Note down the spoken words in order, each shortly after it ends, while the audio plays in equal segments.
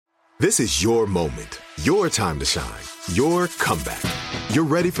This is your moment, your time to shine, your comeback. You're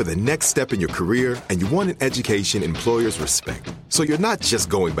ready for the next step in your career, and you want an education employers respect. So you're not just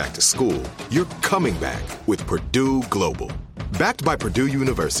going back to school, you're coming back with Purdue Global. Backed by Purdue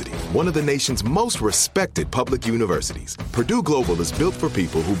University, one of the nation's most respected public universities, Purdue Global is built for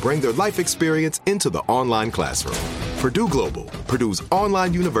people who bring their life experience into the online classroom. Purdue Global, Purdue's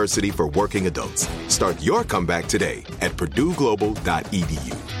online university for working adults. Start your comeback today at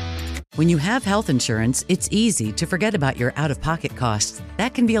purdueglobal.edu. When you have health insurance, it's easy to forget about your out-of-pocket costs.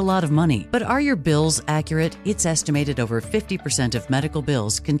 That can be a lot of money. But are your bills accurate? It's estimated over 50% of medical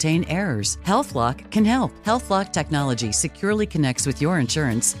bills contain errors. HealthLock can help. HealthLock technology securely connects with your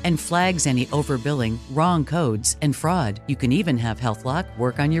insurance and flags any overbilling, wrong codes, and fraud. You can even have HealthLock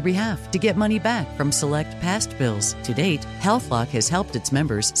work on your behalf to get money back from select past bills. To date, HealthLock has helped its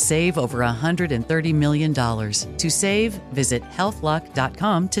members save over $130 million. To save, visit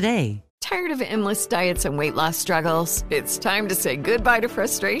healthlock.com today. Tired of endless diets and weight loss struggles? It's time to say goodbye to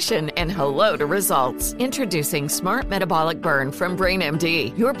frustration and hello to results. Introducing Smart Metabolic Burn from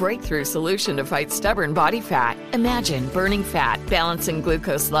BrainMD, your breakthrough solution to fight stubborn body fat. Imagine burning fat, balancing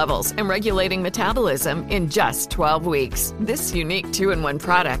glucose levels, and regulating metabolism in just 12 weeks. This unique 2-in-1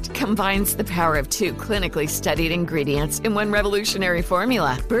 product combines the power of 2 clinically studied ingredients in one revolutionary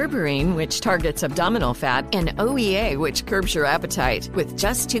formula. Berberine, which targets abdominal fat, and OEA, which curbs your appetite. With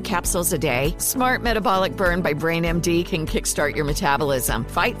just 2 capsules a day, Smart Metabolic Burn by BrainMD can kickstart your metabolism,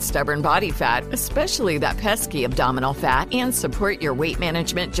 fight stubborn body fat, especially that pesky abdominal fat, and support your weight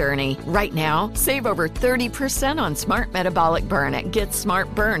management journey. Right now, save over 30% on Smart Metabolic Burn at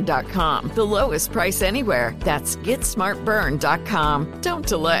GetSmartBurn.com. The lowest price anywhere. That's GetSmartBurn.com. Don't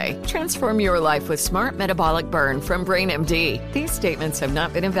delay. Transform your life with Smart Metabolic Burn from BrainMD. These statements have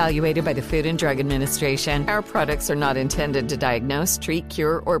not been evaluated by the Food and Drug Administration. Our products are not intended to diagnose, treat,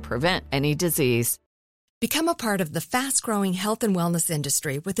 cure, or prevent any disease. Become a part of the fast-growing health and wellness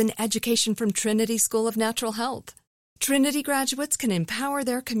industry with an education from Trinity School of Natural Health. Trinity graduates can empower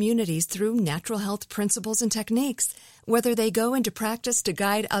their communities through natural health principles and techniques, whether they go into practice to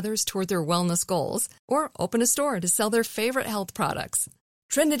guide others toward their wellness goals or open a store to sell their favorite health products.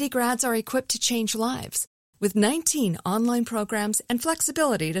 Trinity grads are equipped to change lives with 19 online programs and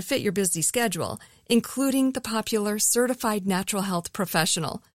flexibility to fit your busy schedule, including the popular Certified Natural Health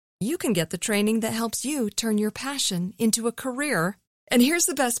Professional. You can get the training that helps you turn your passion into a career. And here's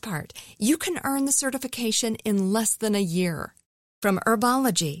the best part. You can earn the certification in less than a year. From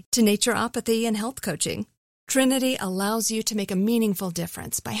herbology to naturopathy and health coaching, Trinity allows you to make a meaningful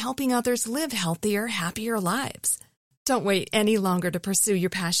difference by helping others live healthier, happier lives. Don't wait any longer to pursue your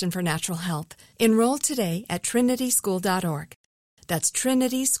passion for natural health. Enroll today at trinityschool.org. That's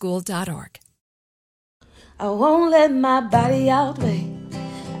trinityschool.org. I won't let my body outweigh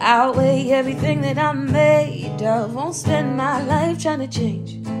everything that I'm made of. Won't spend my life trying to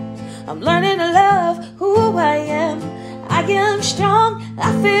change. I'm learning to love who I am. I am strong,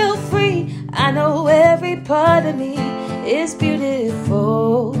 I feel free. I know every part of me is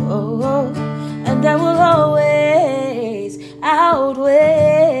beautiful, and I will always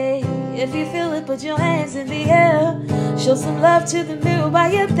outweigh. If you feel it, put your hands in the air. Show some love to the mirror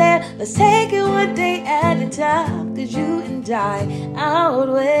while you're there. Let's take it one day at a time, 'cause you and I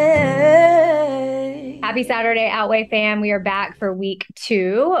outweigh. Happy Saturday, Outweigh fam. We are back for week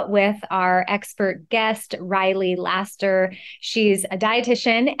 2 with our expert guest, Riley Laster. She's a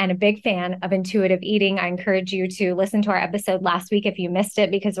dietitian and a big fan of intuitive eating. I encourage you to listen to our episode last week if you missed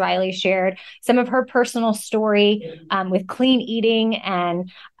it, because Riley shared some of her personal story with clean eating and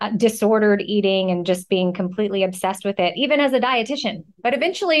disordered eating and just being completely obsessed with it, even as a dietitian. But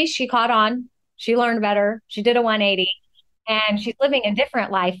eventually she caught on. She learned better. She did a 180. And she's living a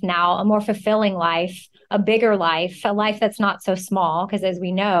different life now, a more fulfilling life, a bigger life, a life that's not so small. Because as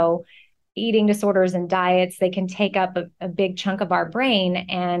we know, eating disorders and diets, they can take up a big chunk of our brain.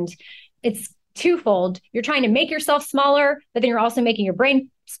 And it's twofold. You're trying to make yourself smaller, but then you're also making your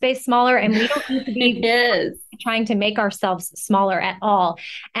brain space smaller. And we don't need to be trying to make ourselves smaller at all.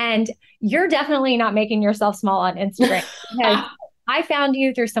 And you're definitely not making yourself small on Instagram. Because I found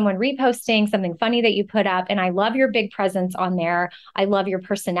you through someone reposting something funny that you put up, and I love your big presence on there. I love your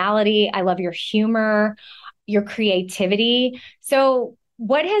personality. I love your humor, your creativity. So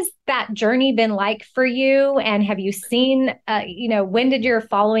what has that journey been like for you? And have you seen, when did your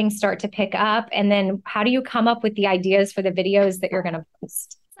following start to pick up? And then how do you come up with the ideas for the videos that you're going to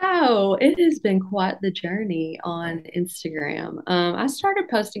post? So it has been quite the journey on Instagram. I started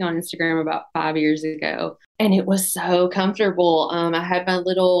posting on Instagram about 5 years ago, and it was so comfortable. I had my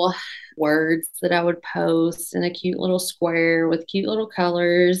little words that I would post in a cute little square with cute little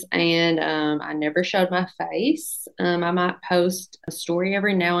colors, and I never showed my face. I might post a story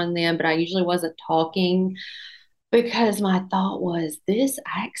every now and then, but I usually wasn't talking because my thought was this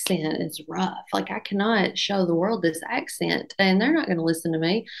accent is rough. Like I cannot show the world this accent and they're not going to listen to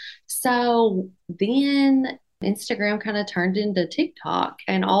me. So then Instagram kind of turned into TikTok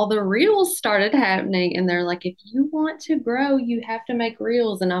and all the reels started happening. And they're like, if you want to grow, you have to make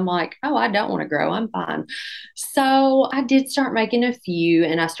reels. And I'm like, oh, I don't want to grow. I'm fine. So I did start making a few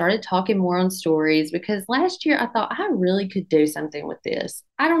and I started talking more on stories because last year I thought I really could do something with this.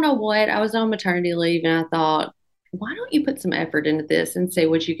 I don't know what. I was on maternity leave and I thought, why don't you put some effort into this and see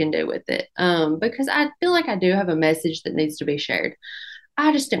what you can do with it? Because I feel like I do have a message that needs to be shared.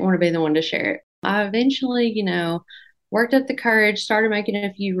 I just didn't want to be the one to share it. I eventually, worked up the courage, started making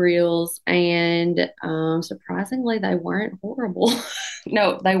a few reels, and surprisingly, they weren't horrible.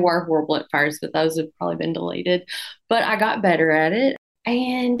 No, they were horrible at first, but those have probably been deleted. But I got better at it.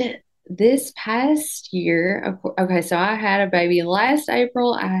 And this past year, okay, so I had a baby last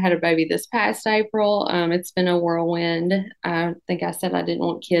April. I had a baby this past April. It's been a whirlwind. I think I said I didn't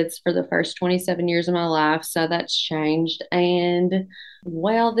want kids for the first 27 years of my life, so that's changed. And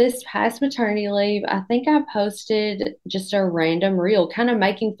well, this past maternity leave, I think I posted just a random reel, kind of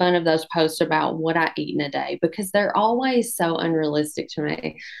making fun of those posts about what I eat in a day because they're always so unrealistic to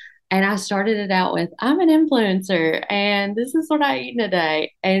me. And I started it out with, I'm an influencer and this is what I eat in a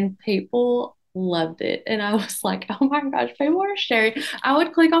day. And people loved it. And I was like, oh my gosh, people are sharing. I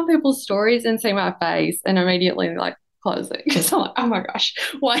would click on people's stories and see my face and immediately like close it because I'm like, oh my gosh,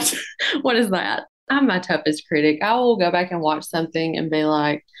 what? What is that? I'm my toughest critic. I will go back and watch something and be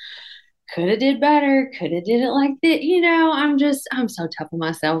like, could have did better, could have did it like that. I'm so tough on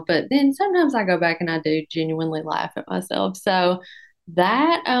myself. But then sometimes I go back and I do genuinely laugh at myself. So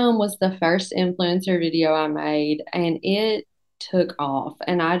that was the first influencer video I made and it took off.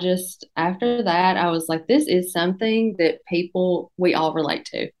 And I just, after that, I was like, this is something that we all relate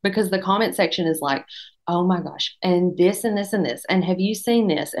to because the comment section is like, oh my gosh, and this and this and this. And have you seen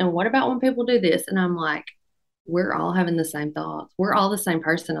this? And what about when people do this? And I'm like, we're all having the same thoughts. We're all the same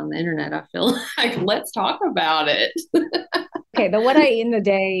person on the internet. I feel like let's talk about it. Okay, the What I Eat in the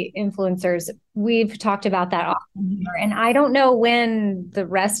Day influencers, we've talked about that often here. And I don't know when the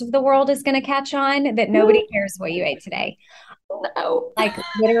rest of the world is going to catch on that nobody cares what you ate today. No. Like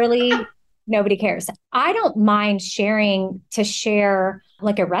literally nobody cares. I don't mind sharing to share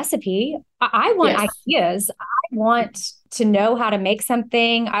like a recipe. I want ideas. I want to know how to make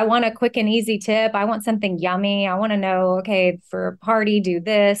something. I want a quick and easy tip. I want something yummy. I want to know, okay, for a party, do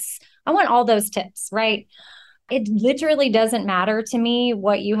this. I want all those tips, right? It literally doesn't matter to me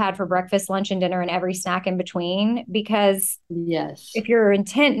what you had for breakfast, lunch, and dinner and every snack in between, because if your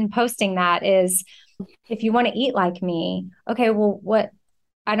intent in posting that is, if you want to eat like me, okay, well,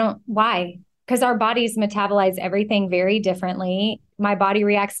 why? Because our bodies metabolize everything very differently. My body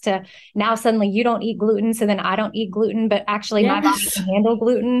reacts to now suddenly you don't eat gluten, so then I don't eat gluten, but actually my body can handle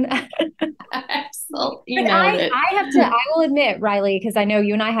gluten. Absolutely. I will admit, Riley, because I know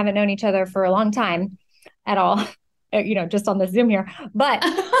you and I haven't known each other for a long time at all, just on the Zoom here. But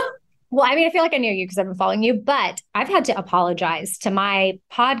well, I mean, I feel like I knew you because I've been following you, but I've had to apologize to my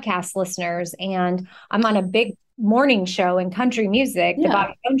podcast listeners. And I'm on a big morning show in country music, the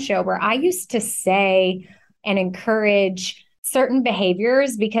Bobby Jones Show, where I used to say and encourage certain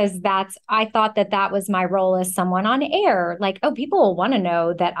behaviors because I thought that was my role as someone on air. Like, oh, people will want to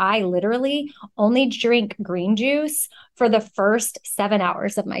know that I literally only drink green juice for the first 7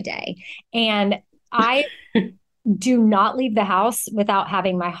 hours of my day. And I do not leave the house without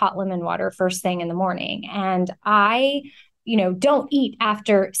having my hot lemon water first thing in the morning. And I, don't eat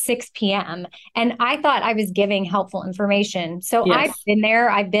after 6 p.m. And I thought I was giving helpful information. So I've been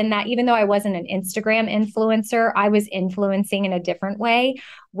that, even though I wasn't an Instagram influencer, I was influencing in a different way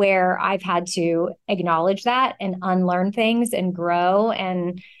where I've had to acknowledge that and unlearn things and grow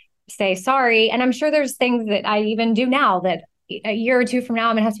and say sorry. And I'm sure there's things that I even do now that a year or two from now,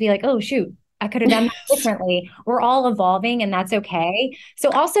 I'm going to have to be like, oh, shoot, I could have done that differently. We're all evolving and that's okay. So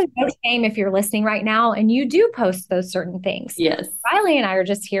also no shame if you're listening right now and you do post those certain things. Yes. Riley and I are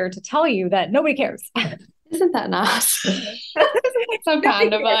just here to tell you that nobody cares. Isn't that nice? So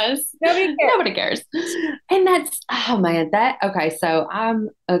kind of us. Nobody cares. And that's, oh man, okay. So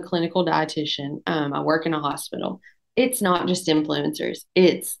I'm a clinical dietitian. I work in a hospital. It's not just influencers.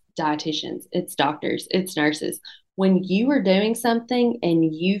 It's dietitians. It's doctors. It's nurses. when you are doing something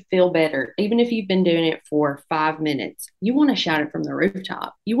and you feel better, even if you've been doing it for 5 minutes, you want to shout it from the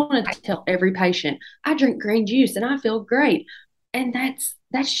rooftop. You want to tell every patient, I drink green juice and I feel great. And that's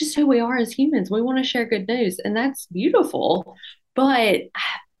just who we are as humans. We want to share good news, and that's beautiful. But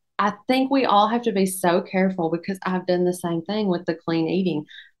I think we all have to be so careful, because I've done the same thing with the clean eating.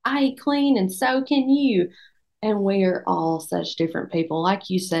 I eat clean and so can you. And we are all such different people.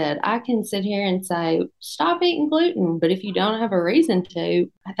 Like you said, I can sit here and say, stop eating gluten. But if you don't have a reason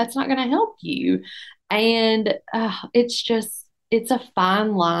to, that's not going to help you. And it's a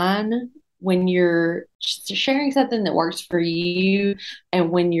fine line when you're sharing something that works for you, and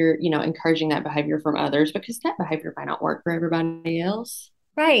when you're, encouraging that behavior from others, because that behavior might not work for everybody else.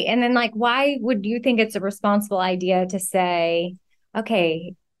 Right. And then, like, why would you think it's a responsible idea to say,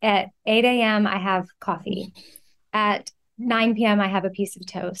 okay, at 8 a.m., I have coffee. At 9 p.m., I have a piece of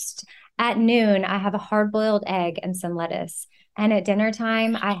toast. At noon, I have a hard-boiled egg and some lettuce. And at dinner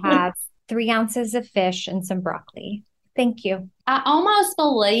time, I have 3 ounces of fish and some broccoli. Thank you. I almost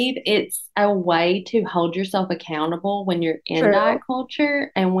believe it's a way to hold yourself accountable when you're in True. diet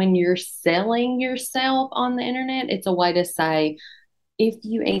culture, and when you're selling yourself on the internet. It's a way to say, if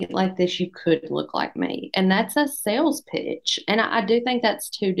you eat like this, you could look like me. And that's a sales pitch. And I do think that's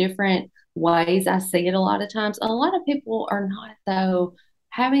two different ways I see it a lot of times. A lot of people are not, though,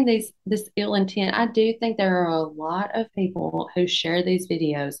 having this ill intent. I do think there are a lot of people who share these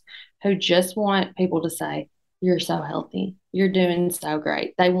videos who just want people to say, you're so healthy, you're doing so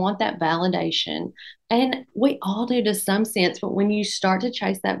great. They want that validation. And we all do to some sense. But when you start to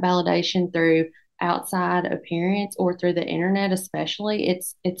chase that validation through outside appearance or through the internet, especially,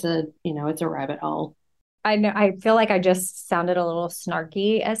 it's a rabbit hole. I know, I feel like I just sounded a little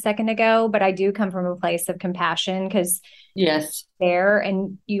snarky a second ago, but I do come from a place of compassion, because yes,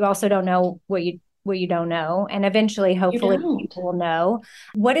 and you also don't know what you don't know, and eventually, hopefully, people will know.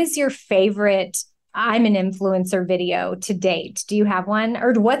 What is your favorite I'm an influencer video to date? Do you have one?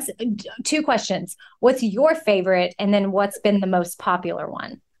 Or what's 2 questions? What's your favorite, and then what's been the most popular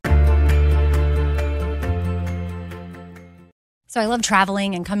one? So I love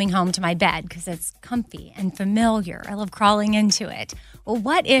traveling and coming home to my bed because it's comfy and familiar. I love crawling into it. Well,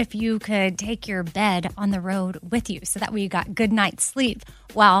 what if you could take your bed on the road with you, so that way you got good night's sleep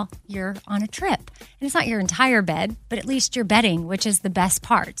while you're on a trip? And it's not your entire bed, but at least your bedding, which is the best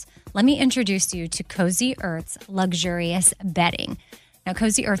part. Let me introduce you to Cozy Earth's luxurious bedding. Now,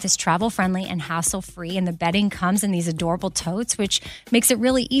 Cozy Earth is travel-friendly and hassle-free, and the bedding comes in these adorable totes, which makes it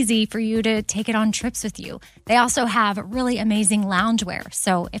really easy for you to take it on trips with you. They also have really amazing loungewear,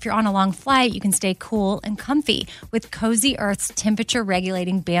 so if you're on a long flight, you can stay cool and comfy with Cozy Earth's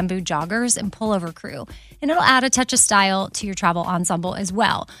temperature-regulating bamboo joggers and pullover crew. And it'll add a touch of style to your travel ensemble as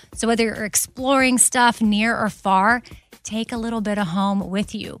well. So whether you're exploring stuff near or far, take a little bit of home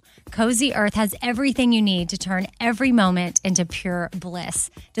with you. Cozy Earth has everything you need to turn every moment into pure bliss.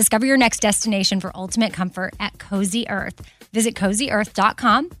 Discover your next destination for ultimate comfort at Cozy Earth. Visit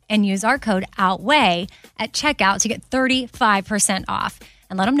CozyEarth.com and use our code OUTWEIGH at checkout to get 35% off.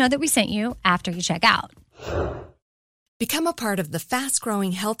 And let them know that we sent you after you check out. Become a part of the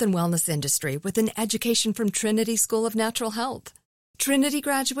fast-growing health and wellness industry with an education from Trinity School of Natural Health. Trinity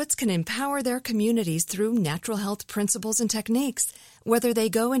graduates can empower their communities through natural health principles and techniques, whether they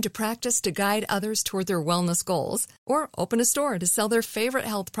go into practice to guide others toward their wellness goals or open a store to sell their favorite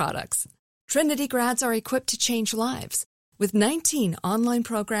health products. Trinity grads are equipped to change lives with 19 online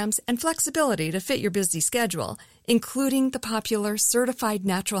programs and flexibility to fit your busy schedule, including the popular Certified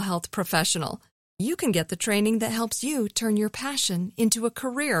Natural Health Professional. You can get the training that helps you turn your passion into a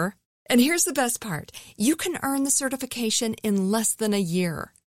career. And here's the best part. You can earn the certification in less than a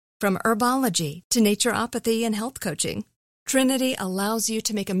year. From herbology to naturopathy and health coaching, Trinity allows you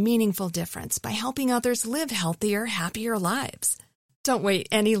to make a meaningful difference by helping others live healthier, happier lives. Don't wait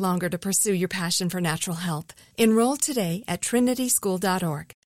any longer to pursue your passion for natural health. Enroll today at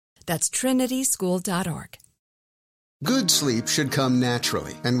trinityschool.org. That's trinityschool.org. Good sleep should come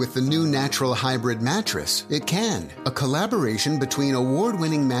naturally, and with the new Natural Hybrid mattress, it can. A collaboration between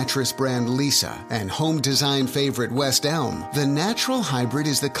award-winning mattress brand Lisa and home design favorite West Elm, the Natural Hybrid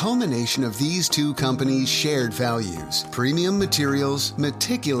is the culmination of these two companies' shared values: premium materials,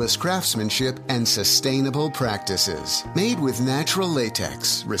 meticulous craftsmanship, and sustainable practices. Made with natural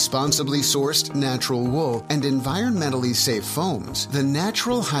latex, responsibly sourced natural wool, and environmentally safe foams, the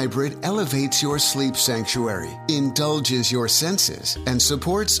Natural Hybrid elevates your sleep sanctuary. Indulge indulges your senses and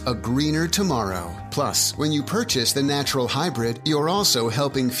supports a greener tomorrow. Plus, when you purchase the natural hybrid, you're also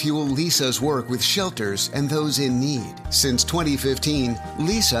helping fuel Lisa's work with shelters and those in need. Since 2015,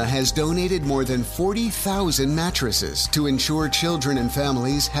 Lisa has donated more than 40,000 mattresses to ensure children and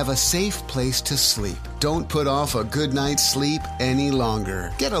families have a safe place to sleep. Don't put off a good night's sleep any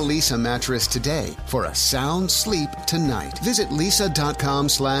longer. Get a Lisa mattress today for a sound sleep tonight. Visit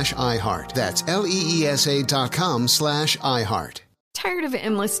lisa.com/iHeart. That's LEESA.com/iHeart. Tired of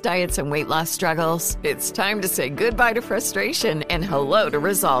endless diets and weight loss struggles? It's time to say goodbye to frustration and hello to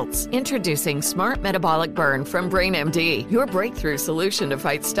results. Introducing Smart Metabolic Burn from BrainMD, your breakthrough solution to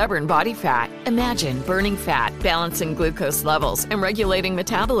fight stubborn body fat. Imagine burning fat, balancing glucose levels, and regulating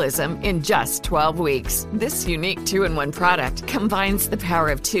metabolism in just 12 weeks. This unique 2-in-1 product combines the power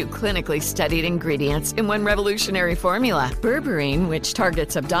of 2 clinically studied ingredients in one revolutionary formula. Berberine, which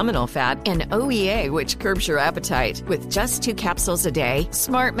targets abdominal fat, and OEA, which curbs your appetite. With just 2 capsules a day,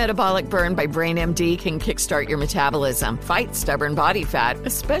 Smart Metabolic Burn by BrainMD can kickstart your metabolism, fight stubborn body fat,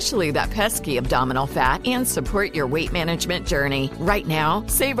 especially that pesky abdominal fat, and support your weight management journey. Right now,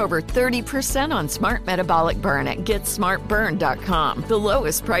 save over 30% on Smart Metabolic Burn at GetSmartBurn.com. The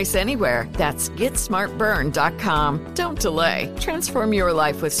lowest price anywhere. That's GetSmartBurn.com. Don't delay. Transform your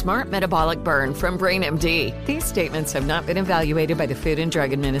life with Smart Metabolic Burn from BrainMD. These statements have not been evaluated by the Food and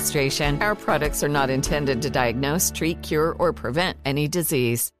Drug Administration. Our products are not intended to diagnose, treat, cure, or prevent any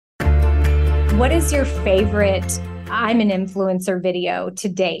disease. What is your favorite I'm an influencer video to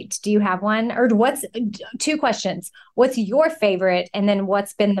date? Do you have one? Or what's 2 questions? What's your favorite? And then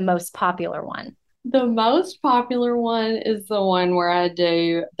what's been the most popular one? The most popular one is the one where I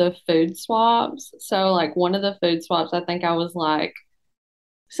do the food swaps. So like one of the food swaps, I think I was like,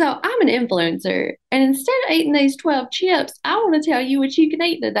 so I'm an influencer, and instead of eating these 12 chips, I want to tell you what you can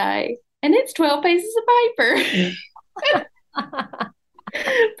eat today. And it's 12 pieces of paper.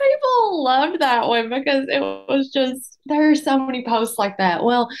 People loved that one because it was just, there are so many posts like that.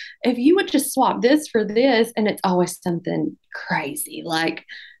 Well, if you would just swap this for this, and it's always something crazy like,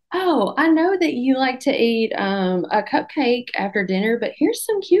 oh, I know that you like to eat a cupcake after dinner, but here's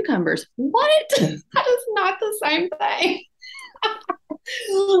some cucumbers. What? That is not the same thing.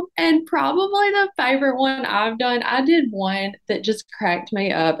 And probably the favorite one I've done, I did one that just cracked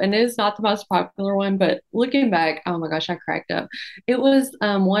me up, and it is not the most popular one, but looking back, oh my gosh, I cracked up. It was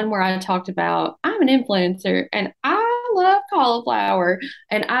one where I talked about I'm an influencer and I love cauliflower,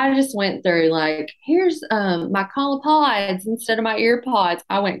 and I just went through like, here's my cauliflows instead of my ear pods.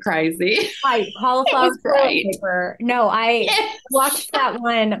 I went crazy. Cauliflower great. paper. No, I watched that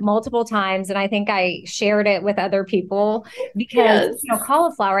one multiple times, and I think I shared it with other people because you know,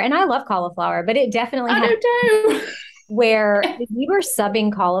 cauliflower, and I love cauliflower, but it definitely I do too. Where we were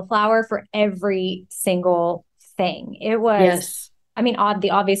subbing cauliflower for every single thing. It was I mean,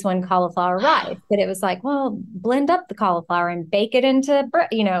 the obvious one, cauliflower rice, but it was like, well, blend up the cauliflower and bake it into,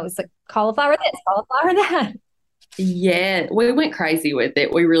 you know, it's like cauliflower this, cauliflower that. Yeah, we went crazy with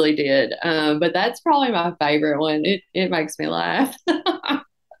it. We really did. But that's probably my favorite one. It makes me laugh.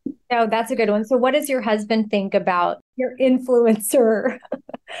 No, that's a good one. So what does your husband think about your influencer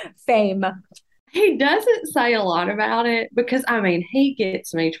fame? He doesn't say a lot about it because, I mean, he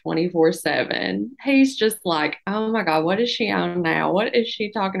gets me 24/7. He's just like, oh my God, what is she on now? What is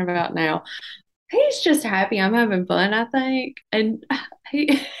she talking about now? He's just happy I'm having fun, I think. And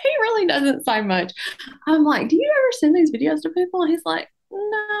he really doesn't say much. I'm like, do you ever send these videos to people? And he's like,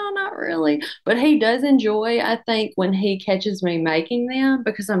 no, not really. But he does enjoy, I think, when he catches me making them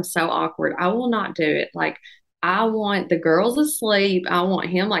because I'm so awkward. I will not do it. Like, I want the girls asleep. I want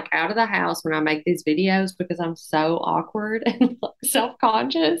him like out of the house when I make these videos because I'm so awkward and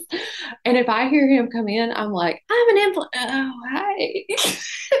self-conscious. And if I hear him come in, I'm like, I'm an oh, hey. It's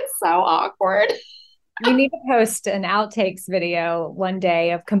so awkward. You need to post an outtakes video one day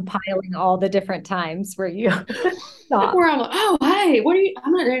of compiling all the different times where you stop. Where I'm like, oh, hey,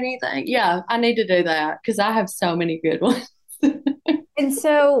 I'm not doing anything. Yeah, I need to do that because I have so many good ones. And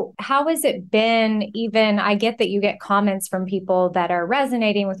so how has it been? Even I get that you get comments from people that are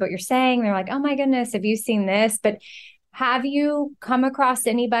resonating with what you're saying. They're like, oh my goodness, have you seen this? But have you come across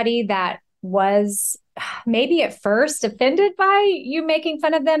anybody that was maybe at first offended by you making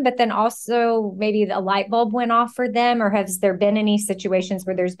fun of them, but then also maybe the light bulb went off for them? Or has there been any situations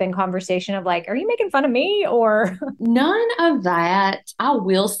where there's been conversation of like, are you making fun of me? Or none of that. I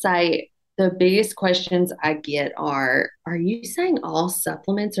will say the biggest questions I get are you saying all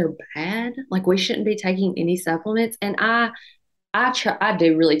supplements are bad? Like we shouldn't be taking any supplements? And I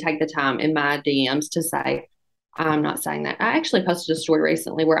do really take the time in my DMs to say, I'm not saying that. I actually posted a story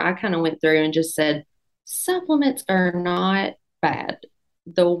recently where I kind of went through and just said, Supplements are not bad.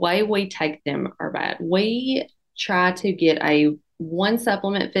 The way we take them are bad. We try to get a one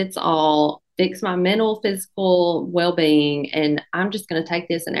supplement fits all, fix my mental, physical well being, and I'm just going to take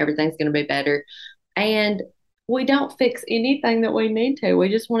this and everything's going to be better. And we don't fix anything that we need to. We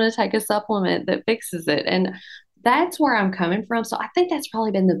just want to take a supplement that fixes it. And that's where I'm coming from. So I think that's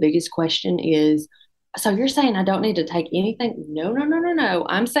probably been the biggest question is, so you're saying I don't need to take anything? No, no, no, no, no.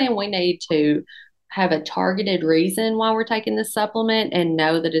 I'm saying we need to have a targeted reason why we're taking this supplement and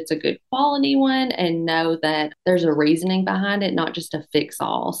know that it's a good quality one and know that there's a reasoning behind it, not just a fix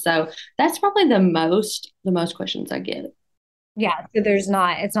all. So that's probably the most questions I get. Yeah. So it's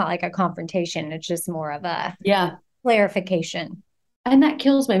not like a confrontation. It's just more of a Yeah. clarification. And that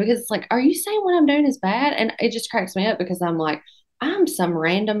kills me because it's like, are you saying what I'm doing is bad? And it just cracks me up because I'm like, I'm some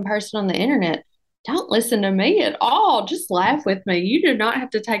random person on the internet. Don't listen to me at all. Just laugh with me. You do not have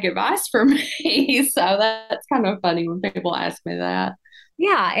to take advice from me. So that's kind of funny when people ask me that.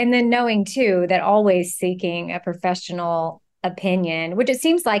 Yeah. And then knowing too that always seeking a professional opinion, which it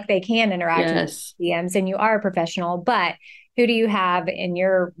seems like they can interact with Yes. DMs and you are a professional, but who do you have in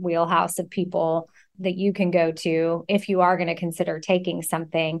your wheelhouse of people that you can go to if you are going to consider taking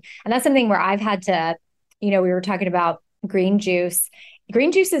something? And that's something where I've had to, we were talking about green juice.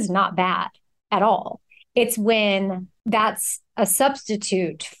 Green juice is not bad at all. It's when that's a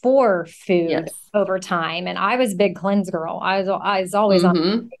substitute for food Yes. over time. And I was a big cleanse girl. I was always on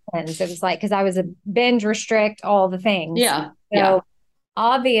Mm-hmm. cleanse. It was like, because I was a binge restrict, all the things. Yeah. So Yeah.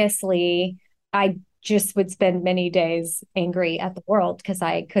 obviously, I just would spend many days angry at the world because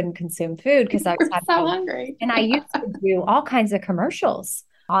I couldn't consume food because I was We're so hungry. and I used to do all kinds of commercials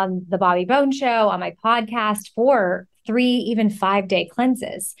on the Bobby Bone Show, on my podcast for 3, even 5-day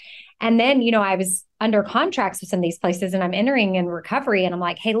cleanses. And then, I was under contracts with some of these places and I'm entering in recovery. And I'm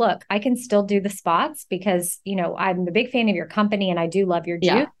like, hey, look, I can still do the spots because, I'm a big fan of your company and I do love your juice,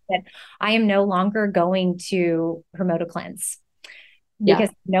 Yeah. but I am no longer going to promote a cleanse Yeah.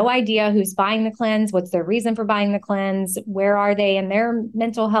 because no idea who's buying the cleanse, what's their reason for buying the cleanse, where are they in their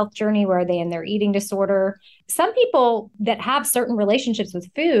mental health journey, where are they in their eating disorder. Some people that have certain relationships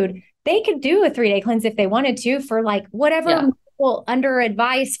with food, they could do a 3-day cleanse if they wanted to for like whatever Yeah. under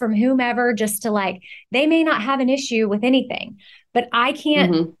advice from whomever, just to like, they may not have an issue with anything, but I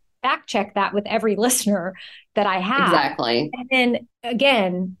can't Mm-hmm. fact check that with every listener that I have. Exactly. And then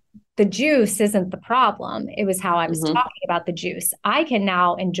again, the juice isn't the problem. It was how I was Mm-hmm. talking about the juice. I can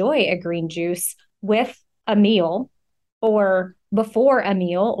now enjoy a green juice with a meal or before a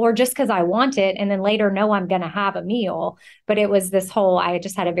meal or just because I want it. And then later know I'm going to have a meal. But it was this whole, I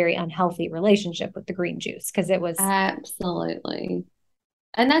just had a very unhealthy relationship with the green juice because it was. Absolutely.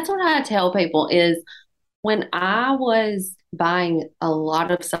 And that's what I tell people is when I was buying a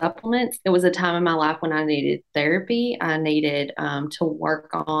lot of supplements, it was a time in my life when I needed therapy. I needed to work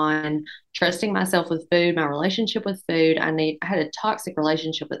on trusting myself with food, my relationship with food. I had a toxic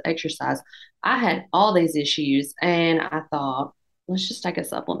relationship with exercise. I had all these issues, and I thought, let's just take a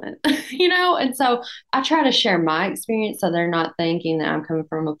supplement, And so I try to share my experience so they're not thinking that I'm coming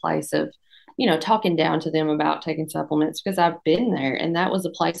from a place of talking down to them about taking supplements because I've been there and that was a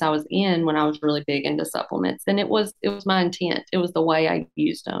place I was in when I was really big into supplements. And it was my intent. It was the way I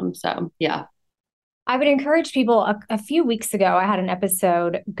used them. So yeah. I would encourage people. A few weeks ago, I had an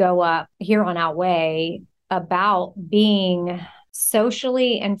episode go up here on Outweigh about being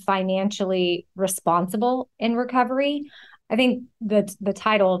socially and financially responsible in recovery. I think the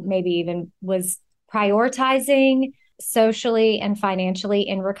title maybe even was prioritizing socially and financially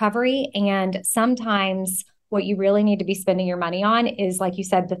in recovery. And sometimes what you really need to be spending your money on is, like you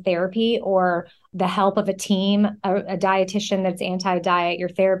said, the therapy or the help of a team, a dietitian that's anti-diet, your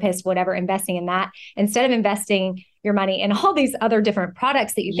therapist, whatever, investing in that instead of investing your money in all these other different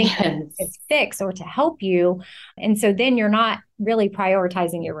products that you think is fix or to help you. And so then you're not really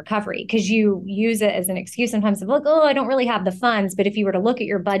prioritizing your recovery because you use it as an excuse sometimes of like, oh, I don't really have the funds. But if you were to look at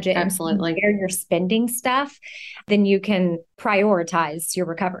your budget Absolutely. and where you're spending stuff, then you can prioritize your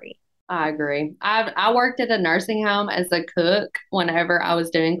recovery. I agree. I worked at a nursing home as a cook whenever I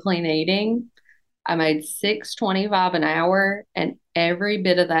was doing clean eating. I made $6.25 an hour, and every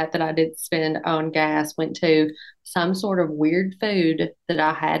bit of that I did spend on gas went to some sort of weird food that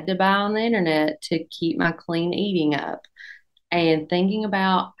I had to buy on the internet to keep my clean eating up. And thinking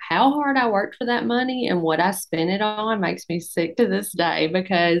about how hard I worked for that money and what I spent it on makes me sick to this day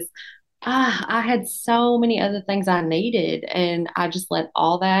because I had so many other things I needed, and I just let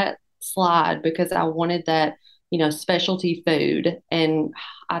all that slide because I wanted that, specialty food. And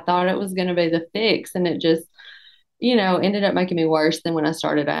I thought it was going to be the fix, and ended up making me worse than when I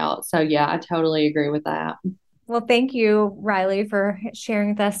started out. So yeah, I totally agree with that. Well, thank you, Riley, for sharing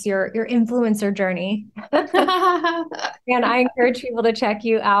with us your influencer journey. And I encourage people to check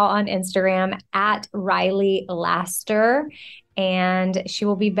you out on Instagram at Riley Laster. And she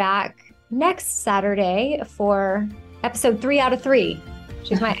will be back next Saturday for episode 3 out of 3.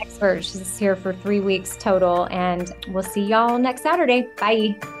 She's my expert. She's here for 3 weeks total. And we'll see y'all next Saturday.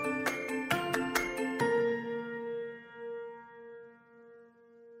 Bye.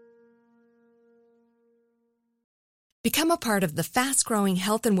 Become a part of the fast-growing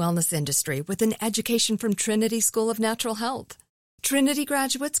health and wellness industry with an education from Trinity School of Natural Health. Trinity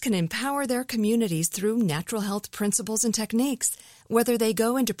graduates can empower their communities through natural health principles and techniques, whether they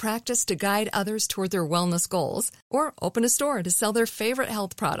go into practice to guide others toward their wellness goals or open a store to sell their favorite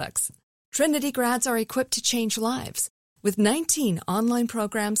health products. Trinity grads are equipped to change lives with 19 online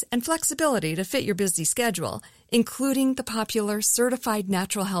programs and flexibility to fit your busy schedule, including the popular Certified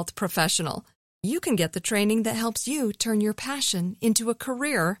Natural Health Professional. You can get the training that helps you turn your passion into a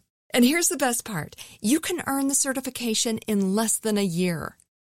career. And here's the best part. You can earn the certification in less than a year.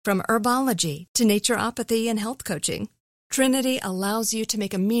 From herbology to naturopathy and health coaching, Trinity allows you to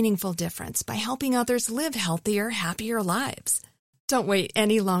make a meaningful difference by helping others live healthier, happier lives. Don't wait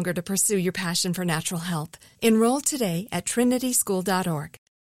any longer to pursue your passion for natural health. Enroll today at trinityschool.org.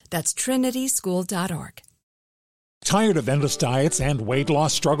 That's trinityschool.org. Tired of endless diets and weight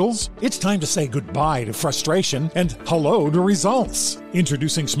loss struggles? It's time to say goodbye to frustration and hello to results.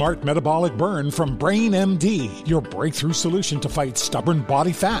 Introducing Smart Metabolic Burn from Brain MD, your breakthrough solution to fight stubborn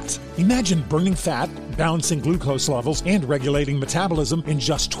body fat. Imagine burning fat, balancing glucose levels, and regulating metabolism in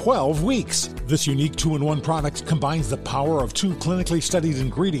just 12 weeks. This unique 2-in-1 product combines the power of 2 clinically studied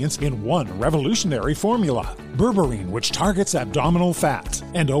ingredients in one revolutionary formula. Berberine, which targets abdominal fat,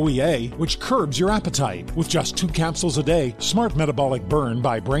 and OEA, which curbs your appetite. With just 2 capsules a day, Smart Metabolic Burn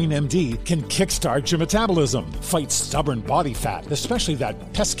by Brain MD can kickstart your metabolism, fight stubborn body fat, especially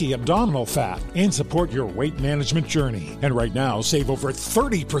that pesky abdominal fat, and support your weight management journey. And right now, save over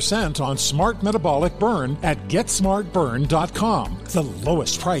 30% on Smart Metabolic Burn at GetSmartBurn.com. The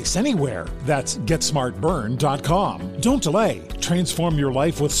lowest price anywhere. That's GetSmartBurn.com. Don't delay. Transform your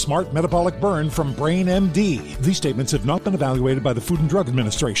life with Smart Metabolic Burn from Brain MD. These statements have not been evaluated by the Food and Drug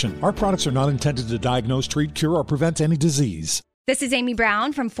Administration. Our products are not intended to diagnose, treat, cure, or prevent any disease. This is Amy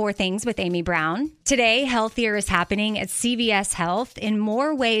Brown from 4 Things with Amy Brown. Today, healthier is happening at CVS Health in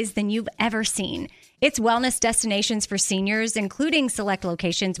more ways than you've ever seen. It's wellness destinations for seniors, including select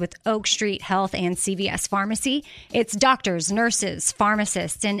locations with Oak Street Health and CVS Pharmacy. It's doctors, nurses,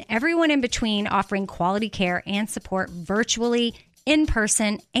 pharmacists, and everyone in between offering quality care and support virtually, in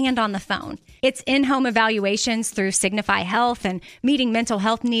person, and on the phone. It's in-home evaluations through Signify Health and meeting mental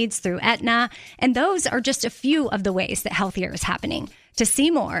health needs through Aetna. And those are just a few of the ways that healthier is happening. To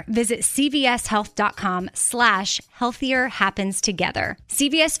see more, visit cvshealth.com/healthier happens together.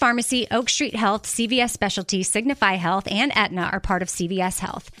 CVS Pharmacy, Oak Street Health, CVS Specialty, Signify Health, and Aetna are part of CVS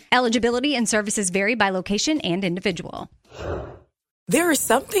Health. Eligibility and services vary by location and individual. There are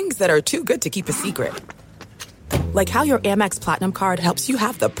some things that are too good to keep a secret. Like how your Amex Platinum card helps you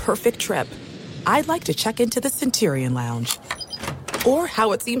have the perfect trip. I'd like to check into the Centurion Lounge. Or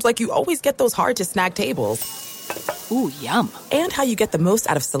how it seems like you always get those hard-to-snag tables. Ooh, yum. And how you get the most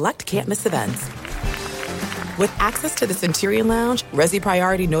out of select can't-miss events. With access to the Centurion Lounge, Resi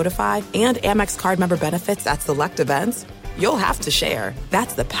Priority Notify, and Amex card member benefits at select events, you'll have to share.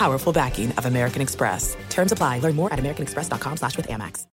 That's the powerful backing of American Express. Terms apply. Learn more at americanexpress.com/withAmex.